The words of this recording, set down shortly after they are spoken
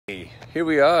here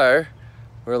we are.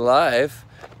 We're live.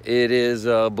 It is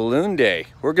balloon day.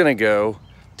 We're gonna go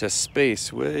to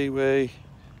space way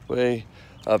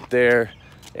up there,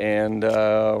 and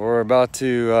we're about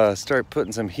to start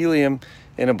putting some helium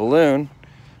in a balloon.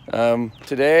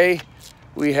 Today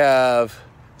we have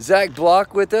Zach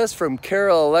Block with us from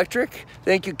Carroll Electric.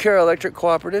 Thank you, Carroll Electric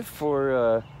Cooperative,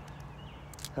 for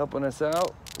helping us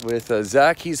out with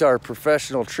Zach. He's our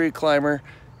professional tree climber,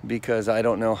 because I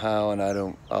don't know how, and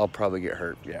I'll probably get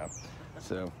hurt. Yeah.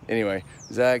 So anyway,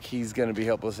 Zach, he's going to be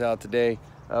helping us out today.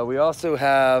 We also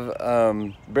have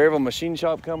Bearville Machine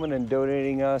Shop coming and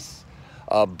donating us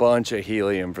a bunch of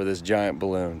helium for this giant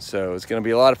balloon. So it's going to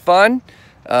be a lot of fun.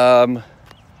 We're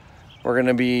going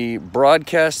to be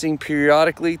broadcasting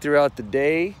periodically throughout the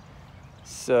day.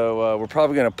 So we're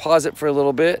probably going to pause it for a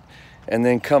little bit and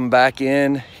then come back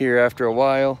in here after a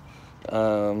while.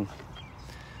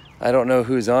 I don't know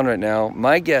who's on right now.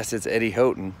 My guess it's Eddie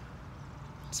Houghton.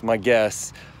 It's my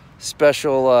guess.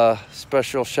 Special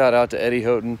shout out to Eddie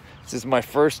Houghton. This is my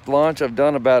first launch. I've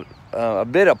done about a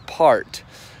bit apart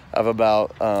of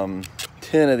about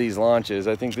 10 of these launches.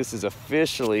 I think this is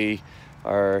officially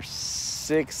our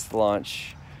 6th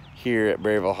launch here at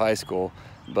Berryville High School,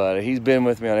 but he's been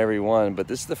with me on every one, but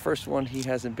this is the first one he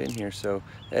hasn't been here. So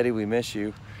Eddie, we miss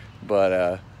you,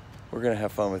 but we're gonna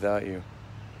have fun without you.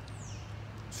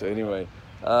 So anyway,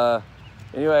 I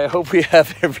hope we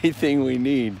have everything we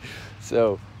need.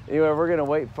 So anyway, we're gonna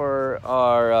wait for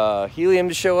our helium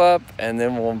to show up, and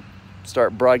then we'll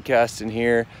start broadcasting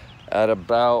here at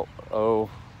about,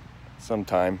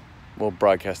 sometime. We'll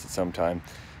broadcast it sometime.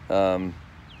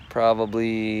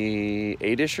 Probably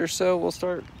 8-ish or so we'll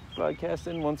start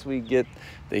broadcasting once we get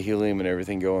the helium and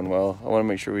everything going well. I wanna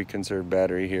make sure we conserve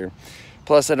battery here.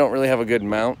 Plus, I don't really have a good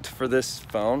mount for this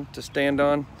phone to stand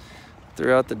on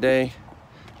throughout the day,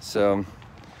 so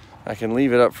I can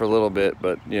leave it up for a little bit,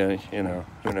 but yeah, you know,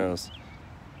 who knows.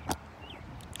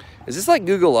 Is this like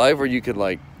Google Live where you could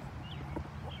like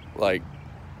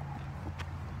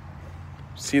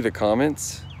see the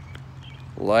comments?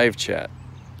 Live chat.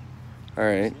 All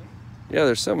right. Yeah,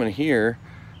 there's someone here,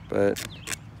 but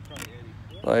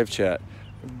live chat.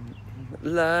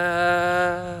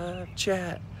 Live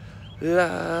chat.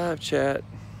 Live chat.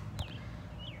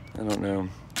 I don't know.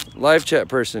 Live chat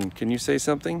person, can you say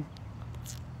something?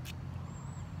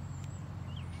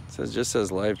 Just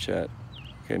says live chat.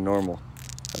 Okay, normal.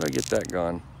 How do I get that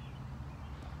gone?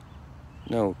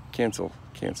 No, cancel.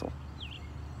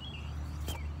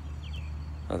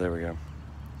 Oh, there we go.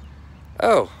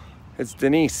 Oh, it's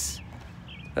Denise.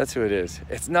 That's who it is.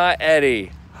 It's not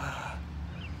Eddie.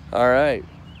 All right.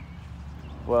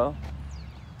 Well,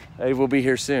 Eddie will be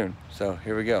here soon. So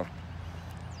here we go.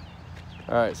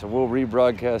 All right, so we'll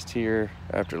rebroadcast here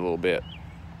after a little bit.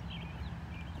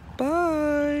 Bye.